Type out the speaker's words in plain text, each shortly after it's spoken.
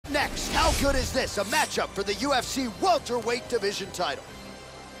good is this? A matchup for the UFC welterweight division title.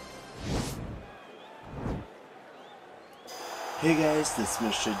 Hey guys, this is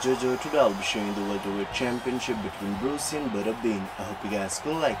Mr. Jojo. Today I'll be showing the welterweight championship between Butterbean and Butterbean. I hope you guys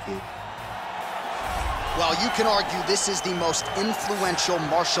will like it. Well, you can argue this is the most influential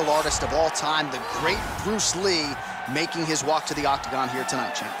martial artist of all time, the great Bruce Lee, making his walk to the octagon here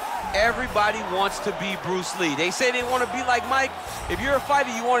tonight, champ. Everybody wants to be Bruce Lee. They say they want to be like Mike. If you're a fighter,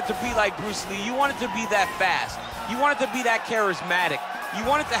 you want it to be like Bruce Lee. You want it to be that fast. You want it to be that charismatic. You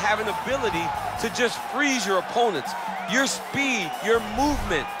want it to have an ability to just freeze your opponents. Your speed, your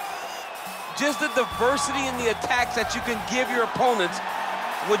movement, just the diversity in the attacks that you can give your opponents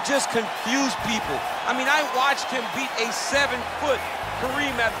would just confuse people. I mean, I watched him beat a 7-foot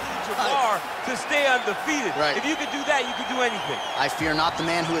Kareem Abdul-Jabbar to stay undefeated. Right. If you could do that, you could do anything. I fear not the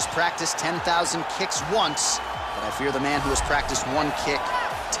man who has practiced 10,000 kicks once, but I fear the man who has practiced one kick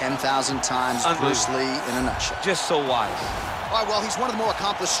 10,000 times. Bruce Lee in a nutshell. Just so wise. All right, well, he's one of the more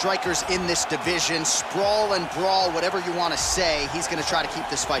accomplished strikers in this division. Sprawl and brawl, whatever you want to say, he's going to try to keep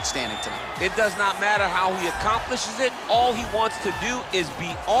this fight standing tonight. It does not matter how he accomplishes it. All he wants to do is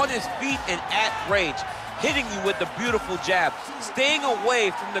be on his feet and at range, hitting you with the beautiful jab, staying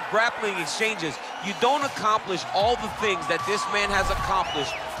away from the grappling exchanges. You don't accomplish all the things that this man has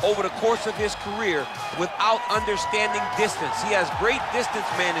accomplished over the course of his career without understanding distance. He has great distance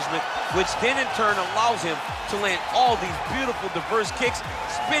management, which then in turn allows him to land all these beautiful diverse kicks,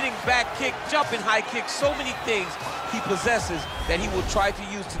 spinning back kick, jumping high kick, so many things he possesses that he will try to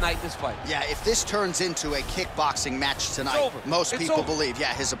use tonight in this fight. Yeah, if this turns into a kickboxing match tonight, most people believe,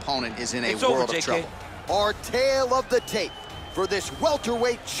 yeah, his opponent is in a world of trouble. Our tale of the tape for this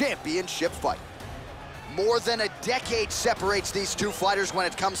welterweight championship fight. More than a decade separates these two fighters when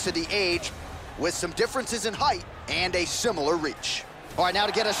it comes to the age, with some differences in height and a similar reach. All right, now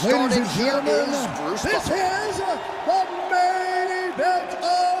to get us started, here is Bruce This is the main event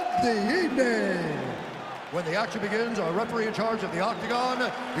of the evening. When the action begins, our referee in charge of the octagon,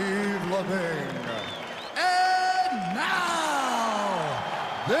 Yves Levine. And now,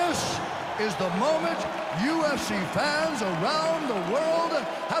 this is the moment UFC fans around the world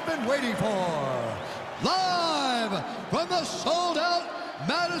have been waiting for. Live from the sold-out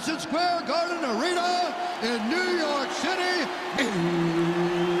Madison Square Garden Arena in New York City,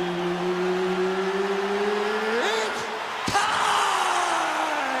 it's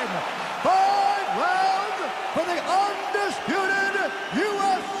time! 5 rounds for the undisputed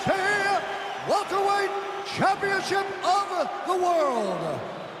UFC welterweight championship of the world.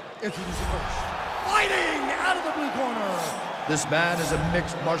 Introducing first, fighting out of the blue corner. This man is a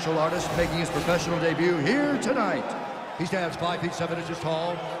mixed martial artist making his professional debut here tonight. He stands 5 feet 7 inches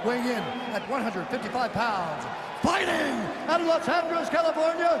tall, weighing in at 155 pounds. Fighting out of Los Angeles,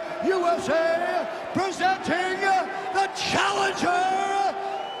 California, USA, presenting the challenger,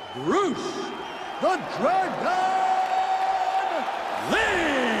 Bruce the Dragon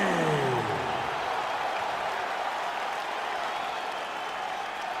Lee.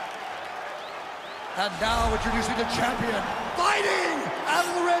 And now introducing the champion, fighting out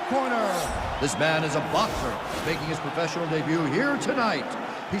of the red corner. This man is a boxer, making his professional debut here tonight.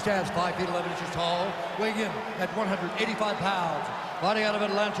 He stands 5 feet 11 inches tall, weighing in at 185 pounds. Fighting out of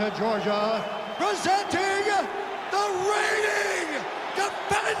Atlanta, Georgia, presenting the reigning,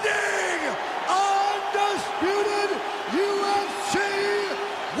 defending, undisputed UFC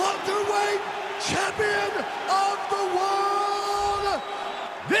welterweight champion of the world,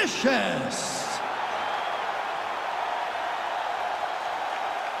 Vicious.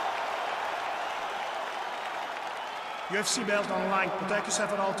 UFC belt on the line. Protect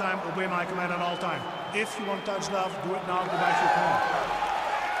yourself at all time. Obey my command at all time. If you want to touch love, do it now. Go back to your corner.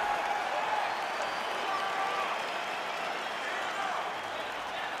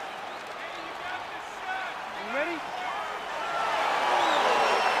 You ready?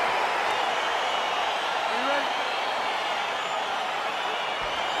 Are you ready?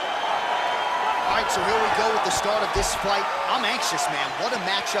 All right, so here we go with the start of this fight. I'm anxious, man. What a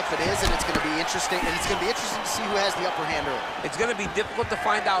matchup it is, and it's going to be interesting. And it's going to be interesting to see who has the upper hand early. It's going to be difficult to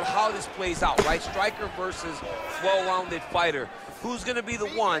find out how this plays out, right? Striker versus well-rounded fighter. Who's going to be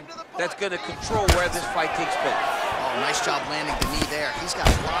the one that's going to control where this fight takes place? Oh, nice job landing the knee there. He's got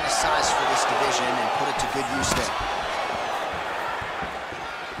a lot of size for this division and put it to good use there.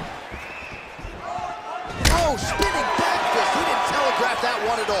 Oh, spinning back fist. He didn't telegraph that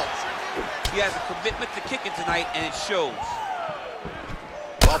one at all. He has a commitment to kicking tonight, and it shows.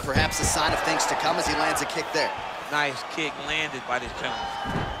 Well, perhaps a sign of things to come as he lands a kick there. Nice kick landed by this gentleman.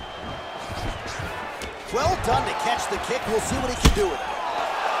 Well done to catch the kick. We'll see what he can do with it.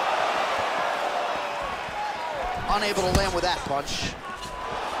 Unable to land with that punch.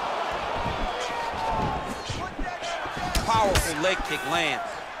 Powerful leg kick lands.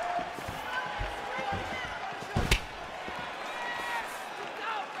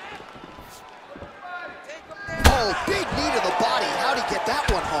 Oh, big knee to the body. How'd he get that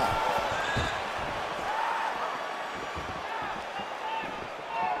one home?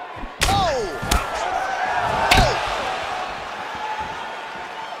 Oh! Oh!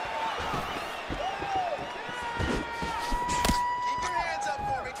 Keep your hands up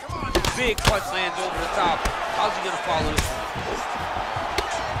for me. Come on now. Big punch lands over the top. How's he gonna follow this one?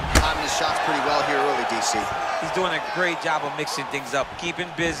 Timing his shots pretty well here early, DC. He's doing a great job of mixing things up, keeping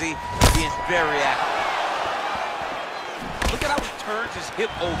busy, being very active. Look at how he turns his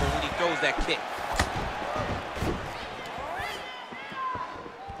hip over when he throws that kick.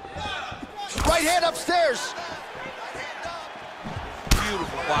 Right hand upstairs.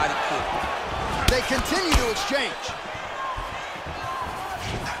 Beautiful body kick. They continue to exchange.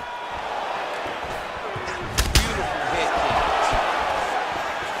 Beautiful head kick.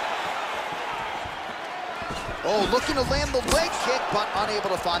 Oh, looking to land the leg kick, but unable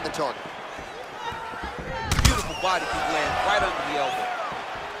to find the target. Beautiful body kick lands right under the elbow.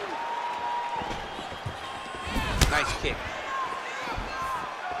 Nice kick.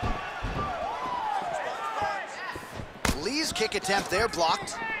 Lee's kick attempt there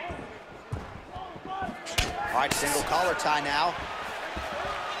blocked. All right, single collar tie now.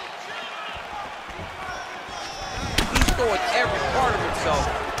 He's throwing every part of himself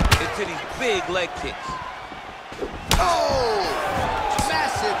into these big leg kicks. Oh!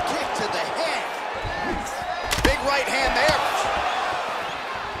 Massive kick to the head. Big right hand there.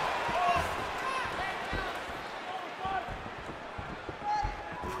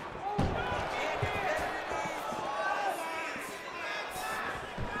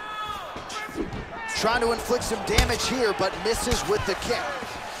 Trying to inflict some damage here, but misses with the kick.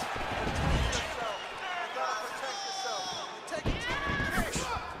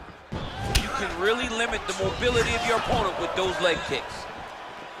 You can really limit the mobility of your opponent with those leg kicks.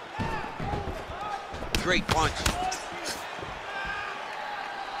 Great punch.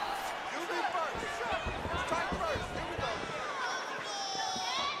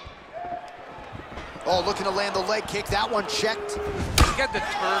 Oh, looking to land the leg kick. That one checked. He got the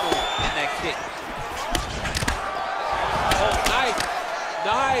turtle in that kick. Oh, nice.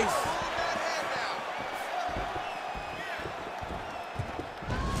 Nice.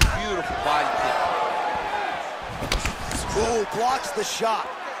 Beautiful body kick. Ooh, blocks the shot.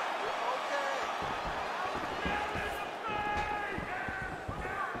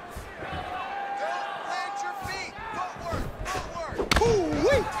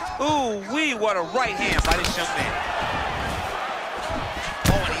 Ooh-wee, what a right hand by this young man.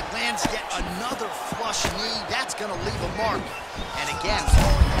 Oh, and he lands yet another flush knee. That's gonna leave a mark. And again,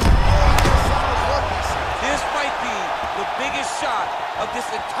 this might be the biggest shot of this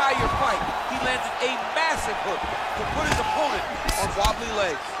entire fight. He landed a massive hook to put his opponent on wobbly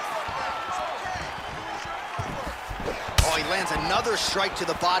legs. Oh, he lands another strike to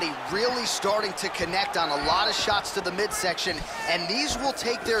the body, really starting to connect on a lot of shots to the midsection, and these will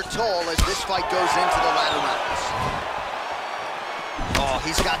take their toll as this fight goes into the latter rounds. Oh,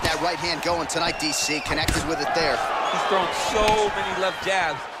 he's got that right hand going tonight, DC, connected with it there. He's thrown so many left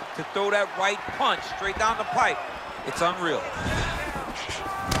jabs to throw that right punch straight down the pipe. It's unreal.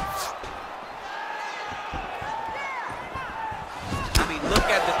 I mean, look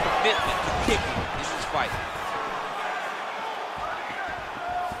at the commitment to kicking in this fight.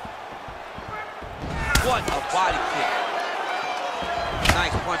 What a body kick.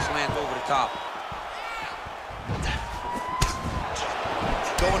 Nice punch lands over the top.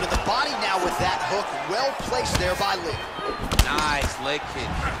 Going to the body now with that hook. Well placed there by Lee. Nice leg kick.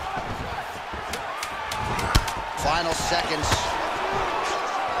 Final seconds.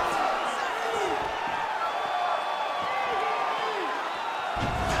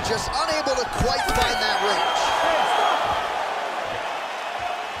 Just unable to quite find that range.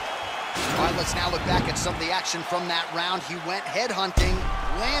 All right, let's now look back at some of the action from that round. He went headhunting,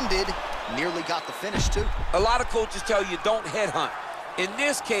 landed, nearly got the finish too. A lot of coaches tell you don't headhunt. In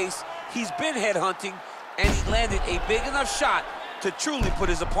this case, he's been headhunting, and he landed a big enough shot to truly put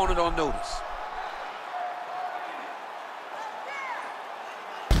his opponent on notice.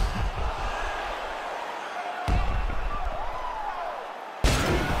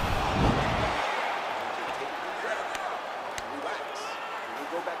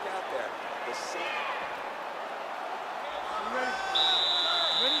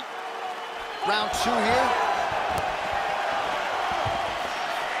 Round two here.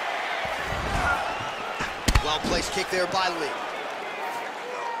 Well Well-placed kick there by Lee.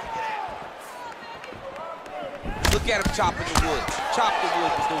 Look at him chopping the wood. Chop the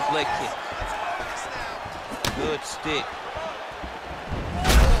wood with those leg kicks. Good stick.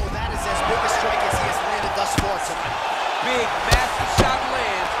 Oh, that is as big a strike as he has landed thus far tonight. Big, massive shot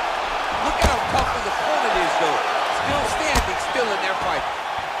lands. Look at how tough his opponent is, though. Still standing, still in their fight.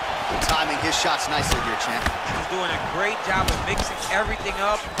 Timing his shots nicely here, champ. He's doing a great job of mixing everything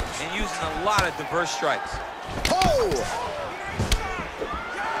up and using a lot of diverse strikes. Oh!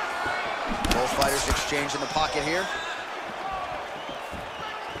 Both fighters exchange in the pocket here.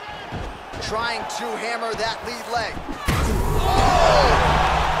 Trying to hammer that lead leg. Oh!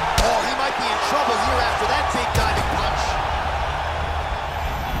 Oh, he might be in trouble here after that big diving punch.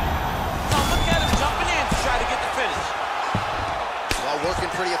 Oh, look at him jumping in to try to get the finish. Well,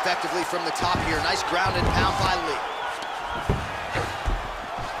 working pretty effectively from the top here. Nice ground and pound by Lee.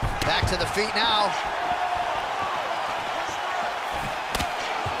 Back to the feet now.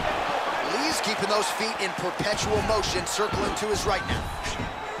 Lee's keeping those feet in perpetual motion, circling to his right now.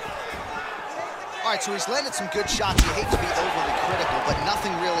 All right, so he's landed some good shots. You hate to be overly critical, but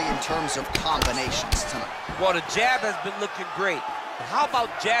nothing really in terms of combinations tonight. Well, the jab has been looking great. But how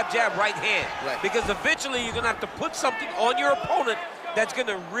about jab, jab, right hand? Right. Because eventually you're going to have to put something on your opponent that's going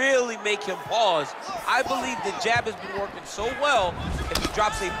to really make him pause. I believe the jab has been working so well, if he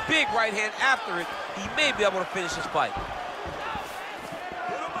drops a big right hand after it, he may be able to finish his fight.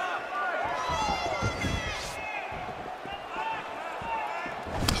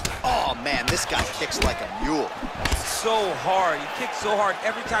 Oh, man, this guy kicks like a mule. So hard. He kicks so hard.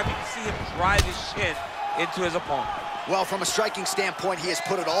 Every time you can see him drive his shin into his opponent. Well, from a striking standpoint, he has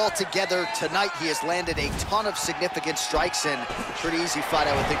put it all together tonight. He has landed a ton of significant strikes, and pretty easy fight,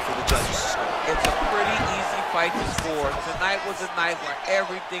 I would think, for the judges to score. It's a pretty easy fight to score. Tonight was a night where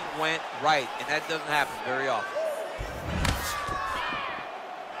everything went right, and that doesn't happen very often.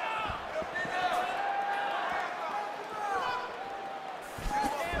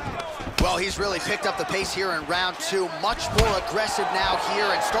 Well, he's really picked up the pace here in round two. Much more aggressive now here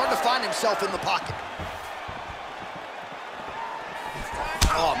and starting to find himself in the pocket.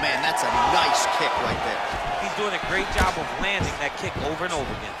 Oh, man, that's a nice kick right there. He's doing a great job of landing that kick over and over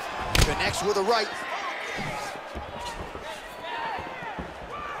again. Connects with a right.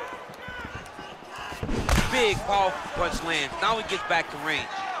 Big, powerful punch lands. Now he gets back to range.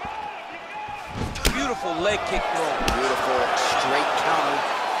 Beautiful leg kick throw. Beautiful straight counter.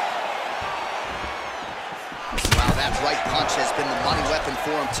 Wow, that right punch has been the money weapon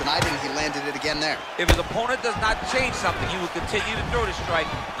for him tonight, and he landed it again there. If his opponent does not change something, he will continue to throw the strike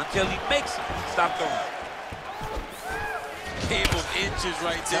until he makes it stop throwing. Game of inches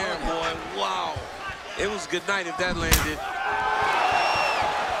right there, boy. Wow. It was good night if that landed.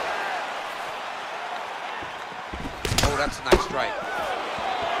 Oh, that's a nice strike.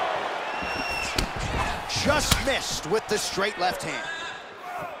 Just missed with the straight left hand.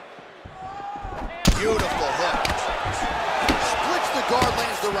 Beautiful hook. Splits the guard,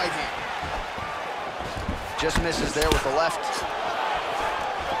 lands the right hand. Just misses there with the left.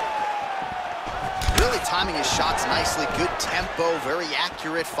 Really timing his shots nicely. Good tempo, very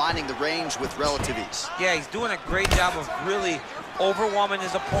accurate, finding the range with relative ease. Yeah, he's doing a great job of really overwhelming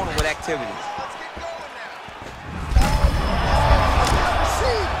his opponent with activities.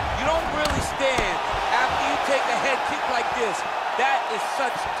 You don't really stand after you take a head kick like this. That is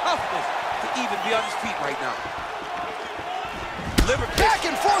such toughness to even be on his feet right now. Liver kick. Back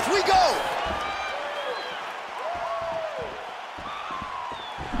and forth we go.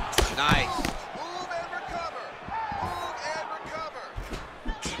 Nice. Move and recover. Move and recover.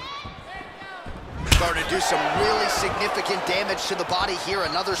 Starting to do some really significant damage to the body here.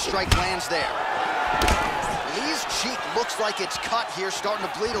 Another strike lands there. Lee's cheek looks like it's cut here, starting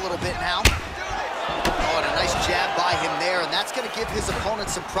to bleed a little bit now. Oh, and a nice jab by him there, and that's going to give his opponent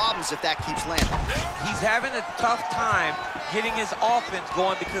some problems if that keeps landing. He's having a tough time getting his offense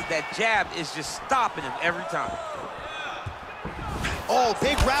going because that jab is just stopping him every time. Oh,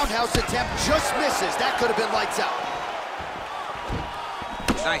 big roundhouse attempt, just misses. That could have been lights out.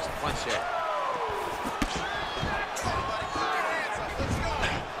 Nice punch there.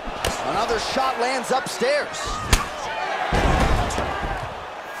 Another shot lands upstairs.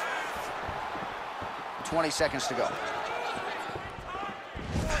 20 seconds to go.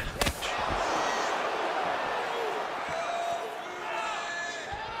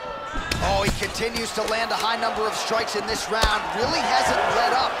 Oh, he continues to land a high number of strikes in this round. Really hasn't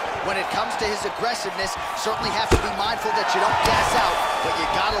let up when it comes to his aggressiveness. Certainly have to be mindful that you don't gas out, but you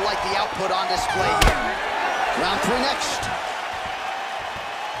gotta like the output on display here. Round three next.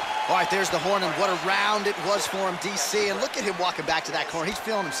 All right, there's the horn, and what a round it was for him, DC. And look at him walking back to that corner. He's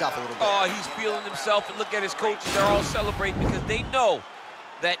feeling himself a little bit. Oh, he's feeling himself, and look at his coaches. They're all celebrating because they know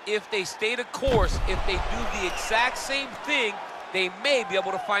that if they stay the course, if they do the exact same thing, they may be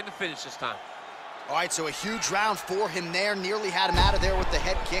able to find the finish this time. All right, so a huge round for him there. Nearly had him out of there with the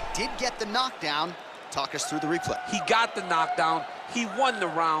head kick. Did get the knockdown. Talk us through the replay. He got the knockdown. He won the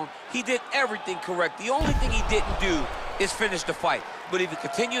round. He did everything correct. The only thing he didn't do is finish the fight. But if he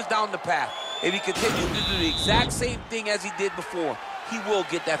continues down the path, if he continues to do the exact same thing as he did before, he will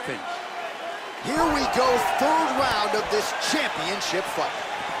get that finish. Here we go, third round of this championship fight.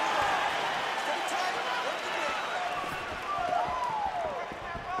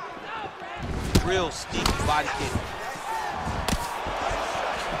 Real sneaky body kick.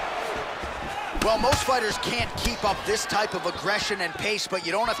 Well, most fighters can't keep up this type of aggression and pace, but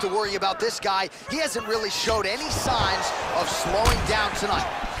you don't have to worry about this guy. He hasn't really showed any signs of slowing down tonight.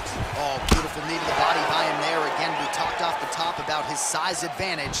 Oh, beautiful knee to the body by him there. Again, we talked off the top about his size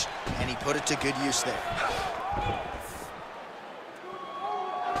advantage, and he put it to good use there.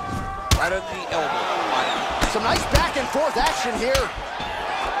 Right on the elbow. Some nice back and forth action here.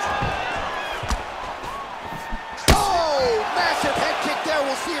 Oh, massive head kick there.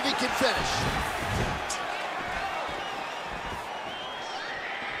 We'll see if he can finish.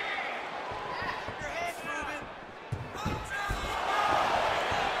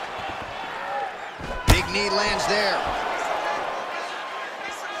 Knee lands there.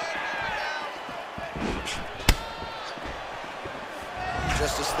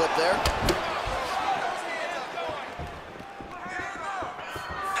 Just a slip there.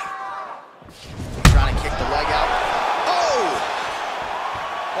 Trying to kick the leg out. Oh!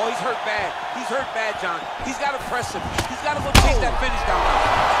 Oh, he's hurt bad. He's hurt bad, John. He's got to press him. He's got to go chase that finish down.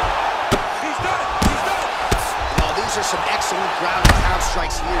 He's done it. He's done it. These are some excellent ground and pound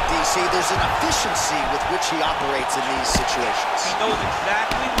strikes here, DC. There's an efficiency with which he operates in these situations. He knows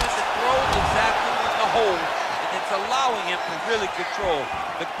exactly when to throw, exactly when to hold, and it's allowing him to really control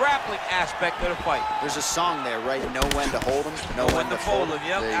the grappling aspect of the fight. There's a song there, right? Know when to hold him, know when to fold him.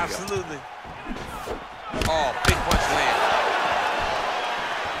 Yep, absolutely. Oh, big punch land.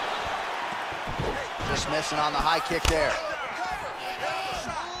 Just missing on the high kick there.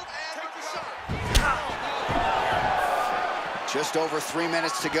 Just over 3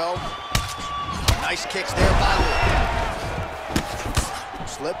 minutes to go. Nice kicks there by Lee.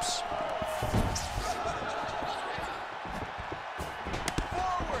 Slips.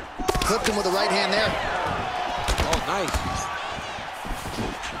 Clipped him with the right hand there. Oh, nice.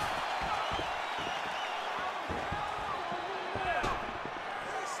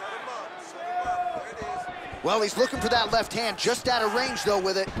 Well, he's looking for that left hand, just out of range, though,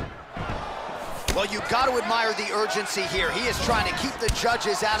 with it. Well, you've got to admire the urgency here. He is trying to keep the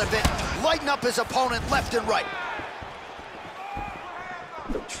judges out of it, lighten up his opponent left and right.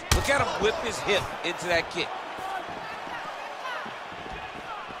 Look at him whip his hip into that kick.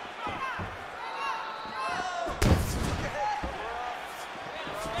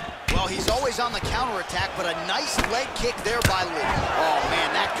 Well, he's always on the counterattack, but a nice leg kick there by Lee. Oh,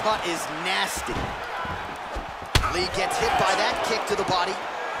 man, that cut is nasty. Lee gets hit by that kick to the body.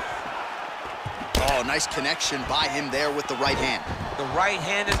 Oh, nice connection by him there with the right hand. The right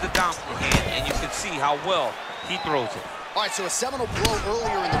hand is the dominant hand, and you can see how well he throws it. All right, so a seminal blow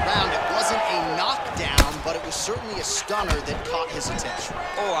earlier in the round. It wasn't a knockdown, but it was certainly a stunner that caught his attention.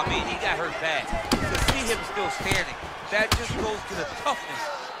 Oh, I mean, he got hurt bad. To see him still standing, that just goes to the toughness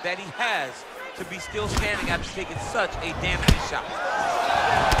that he has to be still standing after taking such a damaging shot.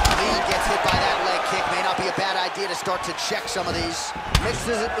 Lee gets hit by that leg kick. May not be a bad idea to start to check some of these.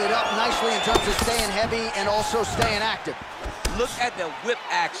 Mixes it up nicely in terms of staying heavy and also staying active. Look at the whip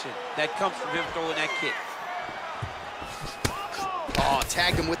action that comes from him throwing that kick. Oh,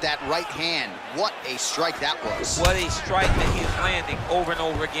 tagged him with that right hand. What a strike that was. What a strike that he is landing over and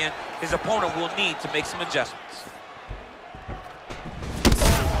over again. His opponent will need to make some adjustments.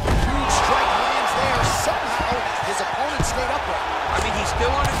 Huge strike lands there. Somehow his opponent stayed upright. I mean, he's still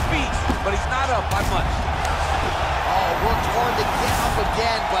on his feet, but he's not up by much. Oh, worked hard to get up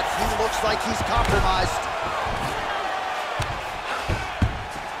again, but he looks like he's compromised.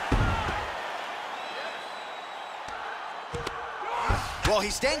 Well,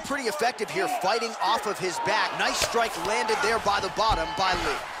 he's staying pretty effective here, fighting off of his back. Nice strike landed there by the bottom by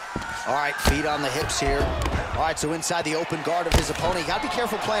Lee. All right, feet on the hips here. All right, so inside the open guard of his opponent. You got to be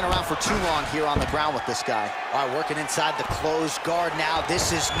careful playing around for too long here on the ground with this guy. All right, working inside the closed guard now.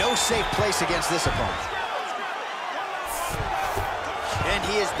 This is no safe place against this opponent. And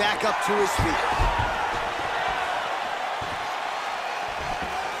he is back up to his feet.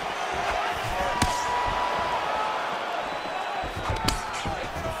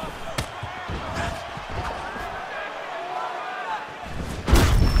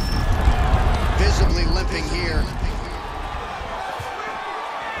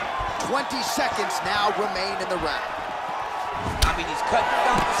 20 seconds now remain in the round. I mean, he's cutting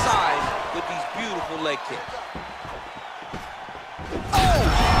down the size with these beautiful leg kicks. Oh!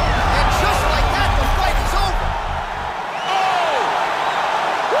 And just like that, the fight is over.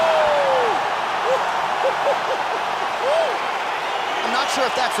 I'm not sure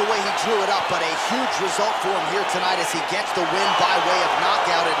if that's the way he drew it up, but a huge result for him here tonight as he gets the win by way of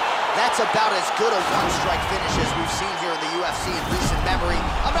knockout. And that's about as good a one-strike finish as we've seen here in the UFC in recent memory.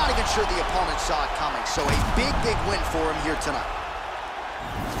 I'm not even sure the opponent saw it coming, so a big, big win for him here tonight.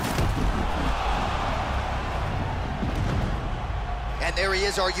 And there he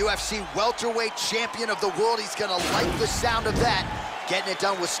is, our UFC welterweight champion of the world. He's gonna like the sound of that. Getting it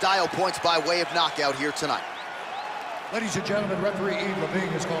done with style points by way of knockout here tonight. Ladies and gentlemen, referee Yves Levine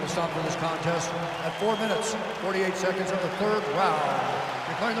has called a stop for this contest at 4 minutes, 48 seconds of the third round.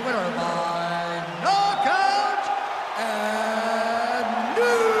 Declaring the winner by knockout and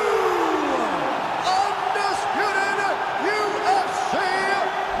new undisputed UFC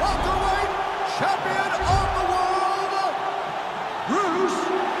welterweight champion of the world, Bruce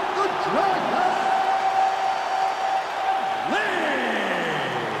the Dragon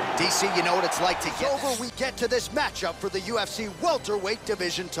Lee. DC, you know what it's like to get over. We get to this matchup for the UFC welterweight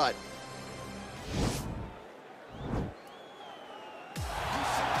division title.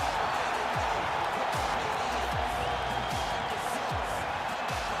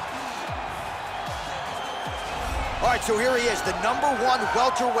 All right, so here he is, the #1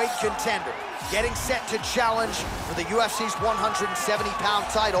 welterweight contender, getting set to challenge for the UFC's 170-pound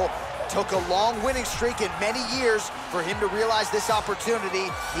title. Took a long winning streak in many years for him to realize this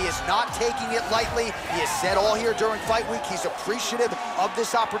opportunity. He is not taking it lightly. He has said all here during fight week he's appreciative of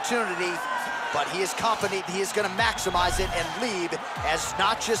this opportunity, but he is confident he is going to maximize it and leave as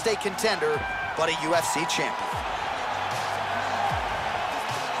not just a contender, but a UFC champion.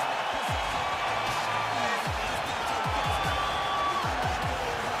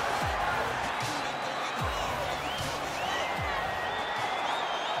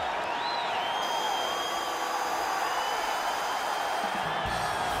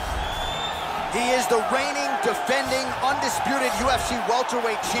 He is the reigning, defending, undisputed UFC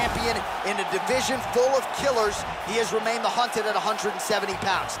welterweight champion in a division full of killers. He has remained the hunted at 170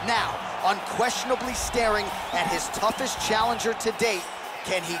 pounds. Now, unquestionably staring at his toughest challenger to date.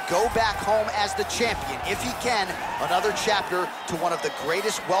 Can he go back home as the champion? If he can, another chapter to one of the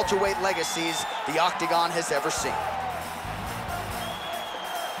greatest welterweight legacies the Octagon has ever seen.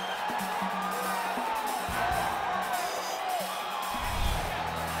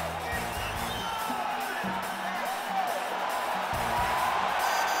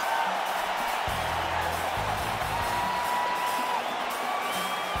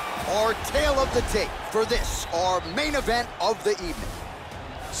 Our tale of the tape for this, our main event of the evening.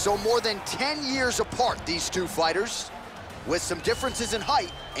 So more than 10 years apart, these two fighters, with some differences in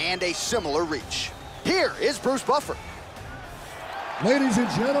height and a similar reach. Here is Bruce Buffer. Ladies and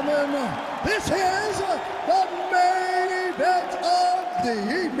gentlemen, this is the main event of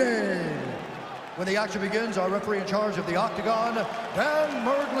the evening. When the action begins, our referee in charge of the Octagon, Dan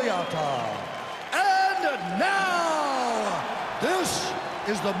Mergliata. And now, this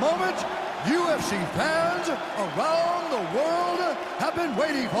is the moment UFC fans around the world have been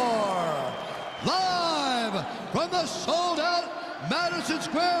waiting for. Live from the sold-out Madison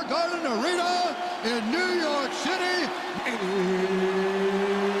Square Garden Arena in New York City,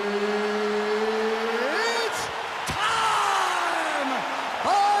 it's time!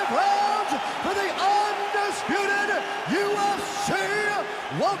 5 rounds for the undisputed UFC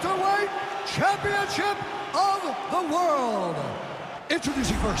welterweight championship of the world.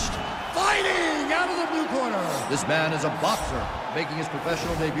 Introducing first, fighting out of the blue corner. This man is a boxer, making his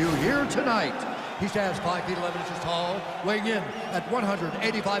professional debut here tonight. He stands 5 feet 11 inches tall, weighing in at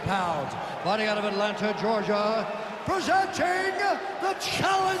 185 pounds. Fighting out of Atlanta, Georgia, presenting the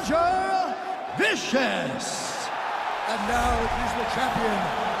challenger, Vicious. And now he's the champion,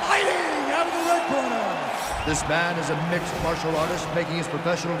 fighting out of the red corner. This man is a mixed martial artist, making his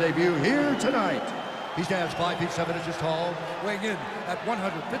professional debut here tonight. He stands 5 feet 7 inches tall, weighing in at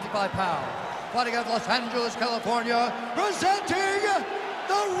 155 pounds. Fighting out of Los Angeles, California, presenting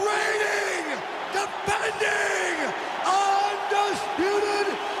the reigning, defending, undisputed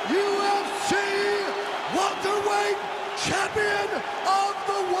UFC welterweight champion of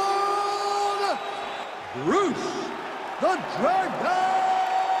the world, Bruce the Dragon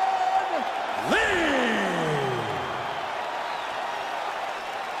Lee.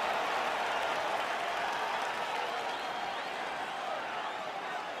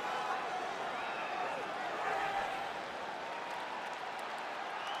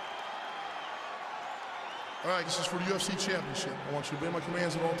 All right, this is for the UFC Championship. I want you to obey my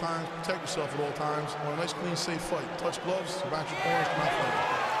commands at all times, protect yourself at all times. I want a nice, clean, safe fight. Touch gloves, back your corners, come out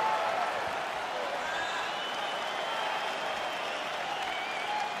fighting.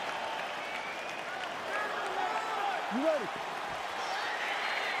 You ready?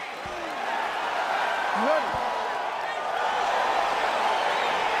 You ready?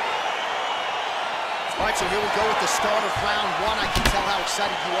 All right, so here we go with the start of round one. I can tell how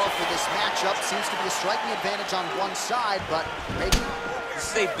excited you are for this matchup. Seems to be a striking advantage on one side, but maybe...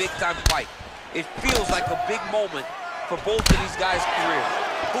 This is a big-time fight. It feels like a big moment for both of these guys' careers.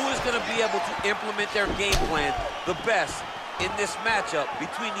 Who is going to be able to implement their game plan the best in this matchup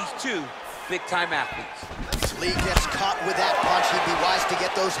between these two big-time athletes? Lee gets caught with that punch. He'd be wise to get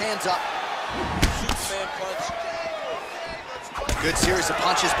those hands up. Superman punch. Good series of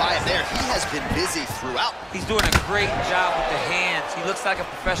punches by him there. He has been busy throughout. He's doing a great job with the hands. He looks like a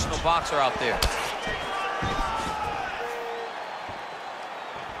professional boxer out there.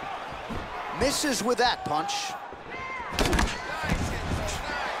 Misses with that punch.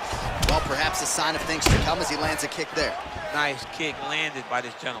 Well, perhaps a sign of things to come as he lands a kick there. Nice kick landed by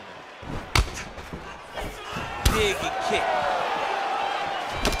this gentleman. Big kick.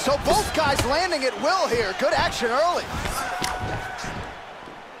 So both guys landing at will here. Good action early.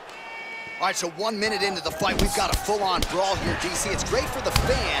 All right, so 1 minute into the fight, we've got a full-on brawl here, DC. It's great for the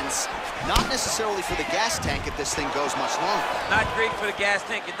fans, not necessarily for the gas tank if this thing goes much longer. Not great for the gas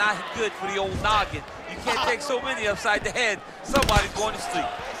tank and not good for the old noggin. You can't take so many upside the head. Somebody's going to sleep.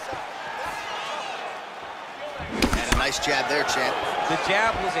 And a nice jab there, champ. The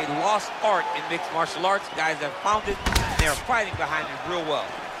jab was a lost art in mixed martial arts. Guys have found it, and they're fighting behind it real well.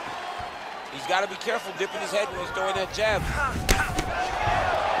 He's got to be careful dipping his head when he's throwing that jab.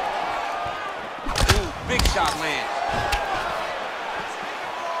 Big shot lands.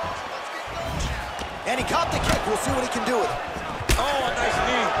 And he caught the kick. We'll see what he can do with it. Oh, a nice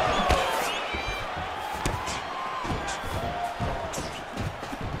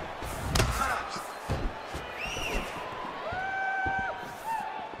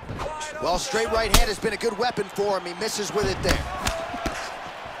knee. Well, straight right hand has been a good weapon for him. He misses with it there.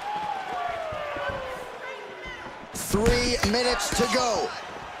 3 minutes to go.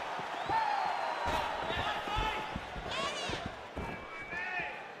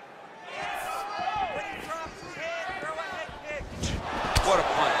 What a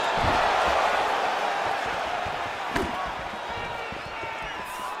punch.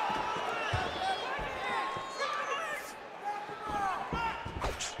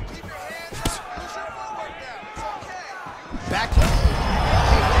 Back to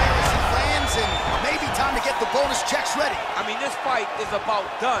lands, and maybe time to get the bonus checks ready. I mean, this fight is about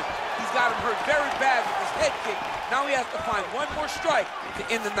done. He's got him hurt very bad with his head kick. Now he has to find one more strike to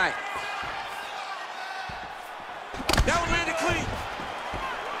end the night. That one landed clean.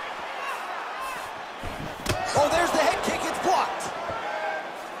 Oh, there's the head kick. It's blocked.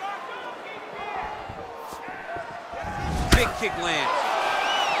 Big kick lands.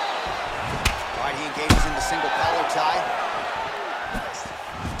 All right, he engages in the single collar tie.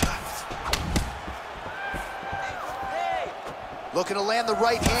 Looking to land the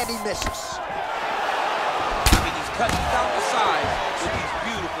right hand, he misses. I mean, he's cutting down the sides with these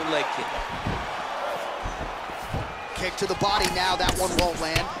beautiful leg kicks. Kick to the body now. That one won't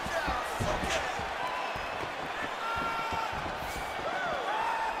land.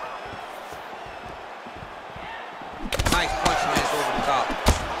 Nice punch lands over the top.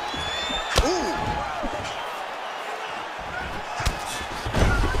 Ooh.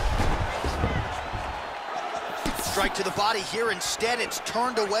 Strike to the body here. Instead, it's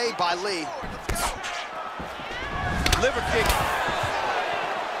turned away by Lee. Liver kick.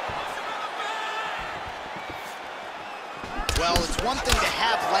 Well, it's one thing to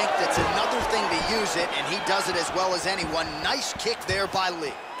have length. It's another thing to use it, and he does it as well as anyone. Nice kick there by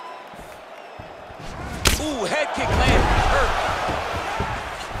Lee. Ooh, head kick lands. Hurt.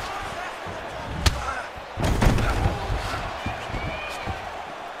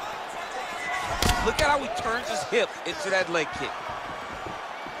 Look at how he turns his hip into that leg kick.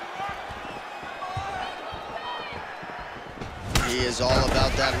 He is all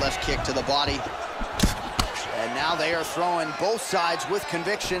about that left kick to the body. And now they are throwing both sides with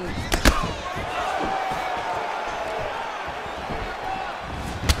conviction.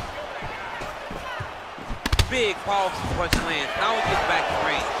 Big, powerful punch lands. Now he gets back to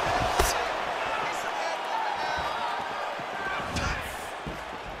range.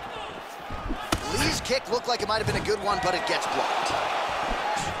 Lee's kick looked like it might have been a good one, but it gets blocked.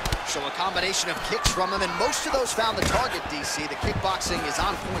 So a combination of kicks from him, and most of those found the target, DC. The kickboxing is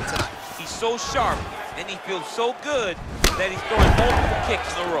on point tonight. He's so sharp, and he feels so good that he's throwing multiple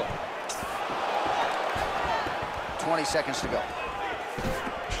kicks in a row. 20 seconds to go.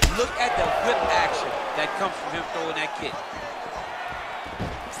 Look at the whip action that comes from him throwing that kick.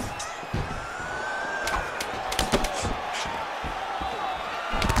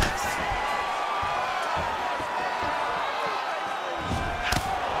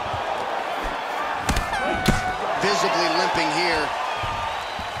 Visibly limping here.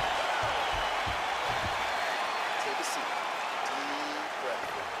 Take a seat. Deep breath.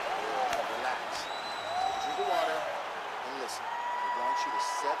 Relax. Drink the water and listen. I want you to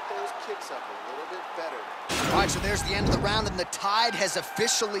set those kicks up a little bit better. All right, so there's the end of the round, and the tide has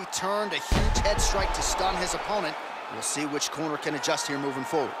officially turned. A huge head strike to stun his opponent. We'll see which corner can adjust here moving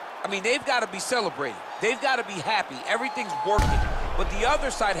forward. I mean, they've got to be celebrating. They've got to be happy. Everything's working. But the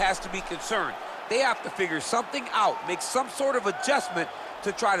other side has to be concerned. They have to figure something out, make some sort of adjustment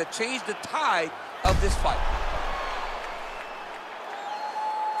to try to change the tide of this fight.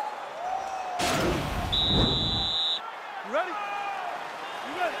 You ready?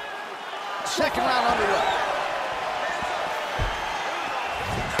 You ready? Second round underway.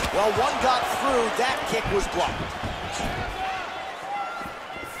 Well, one got through. That kick was blocked.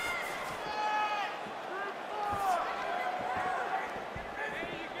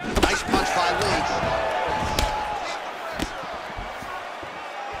 Nice punch by Lee.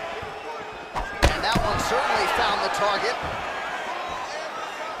 And that one certainly found the target.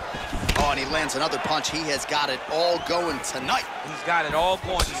 Oh, and he lands another punch. He has got it all going tonight. He's got it all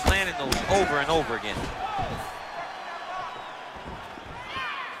going. He's landing those over and over again.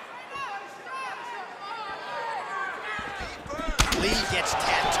 Lee gets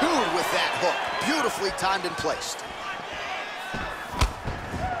tattooed with that hook. Beautifully timed and placed.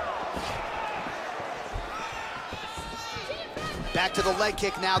 Back to the leg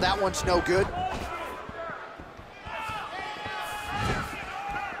kick now. That one's no good.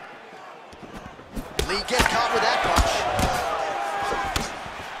 Lee gets caught with that punch.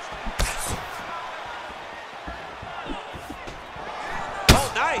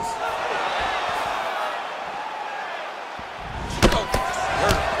 Oh, nice. Oh,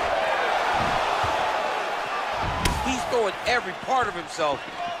 hurt. He's throwing every part of himself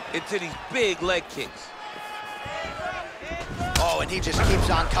into these big leg kicks. Oh, and he just keeps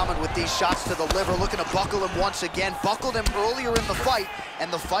on coming with these shots to the liver, looking to buckle him once again. Buckled him earlier in the fight,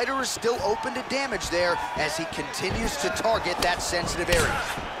 and the fighter is still open to damage there as he continues to target that sensitive area.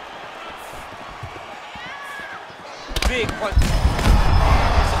 Big punch.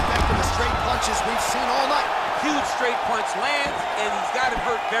 As effective as straight punches we've seen all night. Huge straight punch lands, and he's got him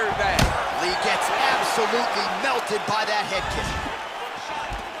hurt very bad. Lee gets absolutely melted by that head kick.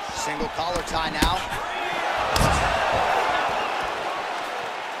 Single collar tie now.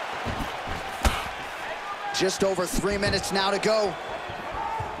 Just over 3 minutes now to go.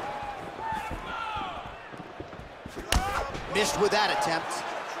 Missed with that attempt.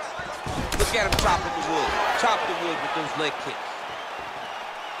 Look at him chopping the wood. Chop the wood with those leg kicks.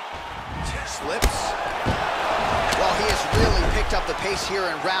 Slips. Well, he has really picked up the pace here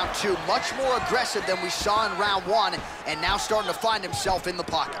in round two. Much more aggressive than we saw in round one, and now starting to find himself in the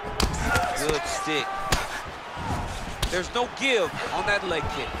pocket. Good stick. There's no give on that leg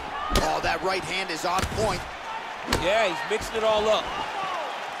kick. Oh, that right hand is on point. Yeah, he's mixing it all up.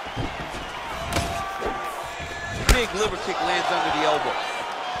 Big liver kick lands under the elbow.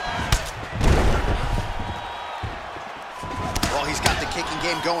 Well, he's got the kicking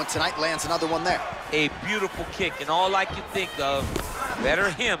game going tonight. Lands another one there. A beautiful kick, and all I can think of, better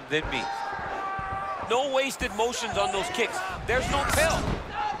him than me. No wasted motions on those kicks. There's no tell.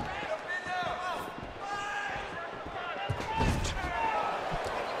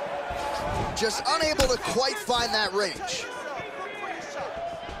 Just unable to quite find that range.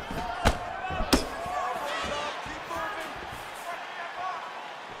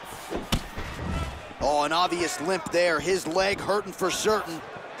 Oh, an obvious limp there. His leg hurting for certain.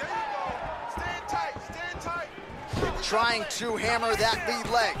 Stand tight, stand tight. Trying to hammer that lead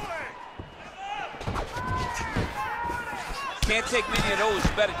leg. Can't take many of those,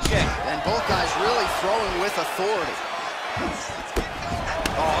 you better check. And both guys really throwing with authority.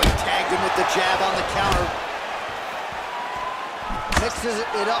 Oh, he tagged him with the jab on the counter. Mixes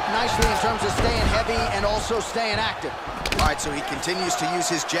it up nicely in terms of staying heavy and also staying active. All right, so he continues to use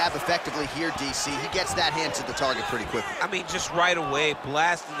his jab effectively here, DC. He gets that hand to the target pretty quickly. I mean, just right away,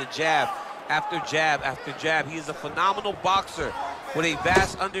 blasting the jab after jab after jab. He is a phenomenal boxer with a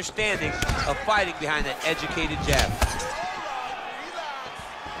vast understanding of fighting behind an educated jab.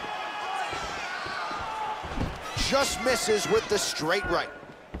 just misses with the straight right.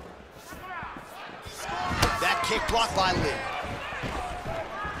 That kick blocked by Lee.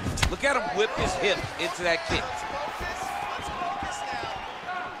 Look at him whip his hip into that kick.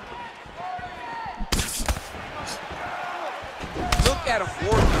 Look at him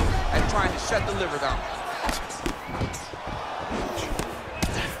working at trying to shut the liver down.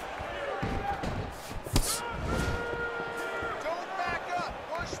 Don't back up.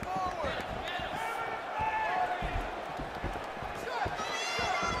 Push forward.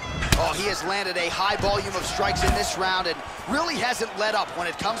 Oh, he has landed a high volume of strikes in this round and really hasn't let up when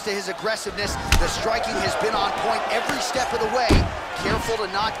it comes to his aggressiveness. The striking has been on point every step of the way. Careful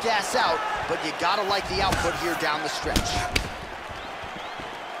to not gas out, but you gotta like the output here down the stretch.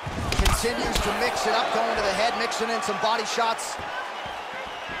 Continues to mix it up, going to the head, mixing in some body shots.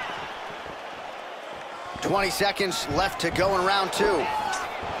 20 seconds left to go in round 2.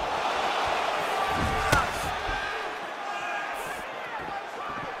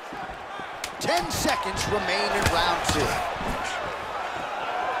 Seconds remain in round 2.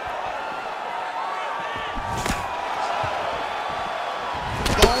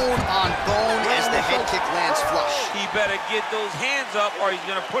 Bone on bone as the head kick lands flush. He better get those hands up or he's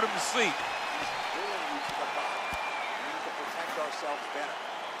gonna put him to sleep.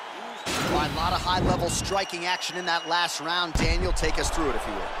 Well, a lot of high-level striking action in that last round. Daniel, take us through it if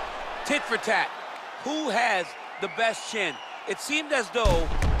you will. Tit for tat. Who has the best chin? It seemed as though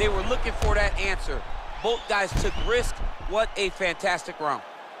they were looking for that answer. Both guys took risk. What a fantastic round.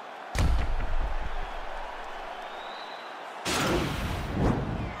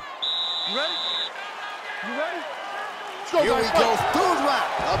 You ready? You ready? Here we go, third round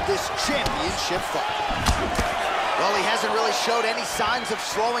of this championship fight. Well, he hasn't really showed any signs of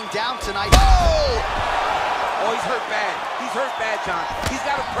slowing down tonight. Oh! Oh, he's hurt bad. He's hurt bad, John. He's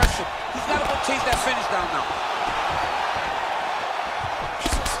got to press him. He's got to go chase that finish down now.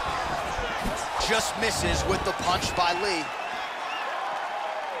 Just misses with the punch by Lee.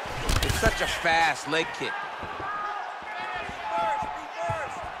 It's such a fast leg kick.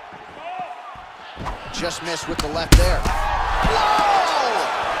 Just missed with the left there. Whoa!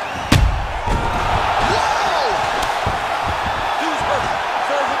 Whoa! Dude's hurt.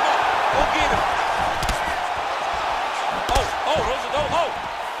 Serve him up. Go get him. Oh, those are those. Oh!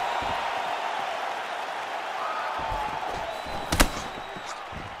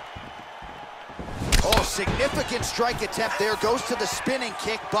 Oh, significant strike attempt there. Goes to the spinning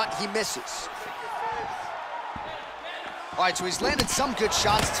kick, but he misses. All right, so he's landed some good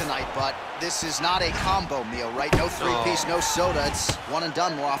shots tonight, but this is not a combo meal, right? No three-piece, no soda. It's one and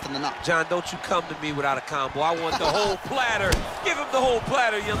done more often than not. John, don't you come to me without a combo. I want the whole platter. Give him the whole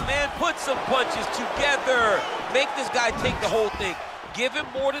platter, young man. Put some punches together. Make this guy take the whole thing. Give him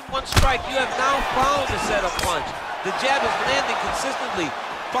more than one strike. You have now found a setup punch. The jab is landing consistently.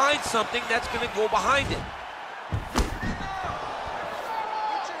 Find something that's going to go behind it.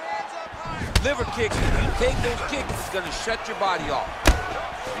 Liver kicks, if you take those kicks, it's going to shut your body off.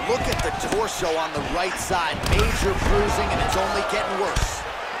 Look at the torso on the right side. Major bruising, and it's only getting worse.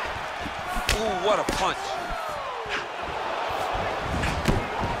 Ooh, what a punch.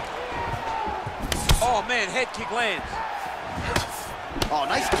 Oh, man, head kick lands. Oh,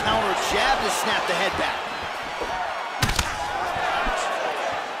 nice counter jab to snap the head back.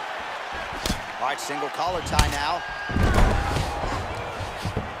 All right, single collar tie now.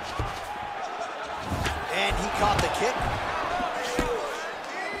 And he caught the kick.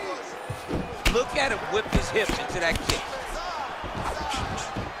 Look at him whip his hip into that kick.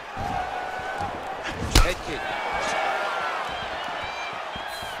 Head kick.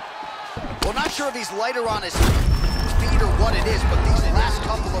 Well, not sure if he's lighter on his feet or what it is, but these last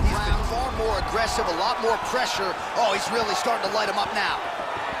couple of rounds, far more aggressive, a lot more pressure. Oh, he's really starting to light him up now.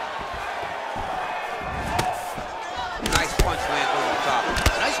 Nice punch lands over the top.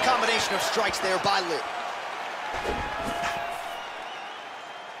 Nice combination of strikes there by Lee.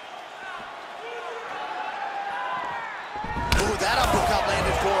 Ooh, that uppercut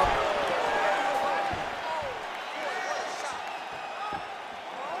landed for him.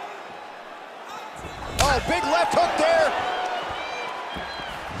 Oh, big left hook there.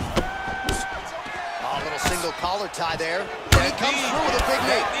 Oh, a little single collar tie there. And he comes through with a big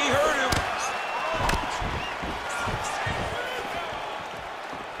knee. He hurt him.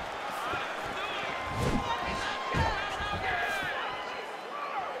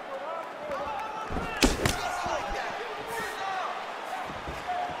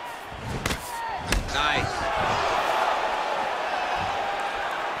 Nice.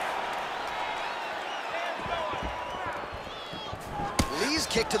 Lee's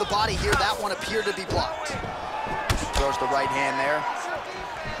kick to the body here, that one appeared to be blocked. Throws the right hand there.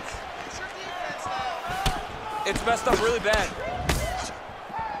 It's messed up really bad.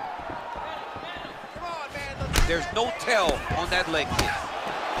 There's no tell on that leg kick.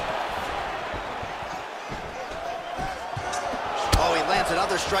 Oh, he lands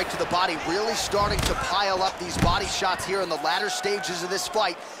another strike to the body, really starting to pile up these body shots here in the latter stages of this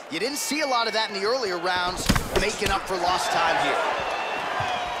fight. You didn't see a lot of that in the earlier rounds, making up for lost time here.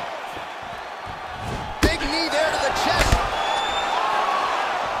 Big knee there to the chest.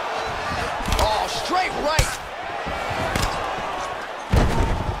 Oh, straight right.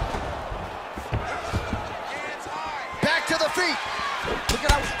 Back to the feet. Look at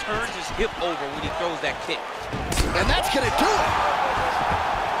how he turns his hip over when he throws that kick. And that's gonna do it.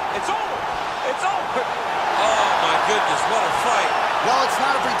 It's over. It's over. Oh my goodness, what a fight. Well, it's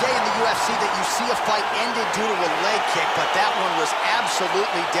not every day in the UFC that you see a fight ended due to a leg kick, but that one was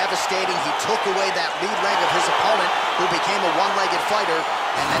absolutely devastating. He took away that lead leg of his opponent, who became a one-legged fighter,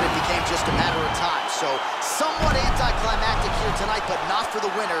 and then it became just a matter of time. So somewhat anticlimactic here tonight, but not for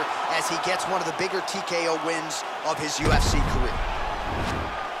the winner, as he gets one of the bigger TKO wins of his UFC career.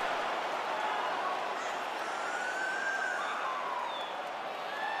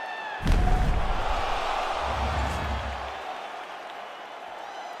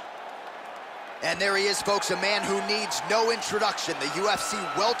 And there he is, folks, a man who needs no introduction, the UFC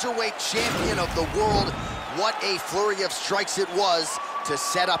welterweight champion of the world. What a flurry of strikes it was to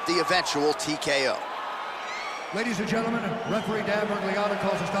set up the eventual TKO. Ladies and gentlemen, referee Dan Bergliano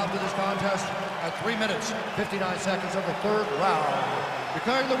calls a stop to this contest at 3 minutes, 59 seconds of the third round,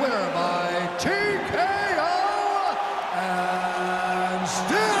 declaring the winner by TKO, and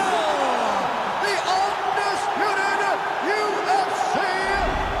still the undisputed UFC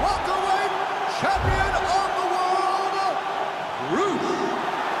welterweight champion of the world, Bruce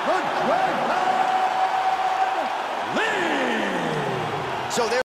the Dragon Lee. So there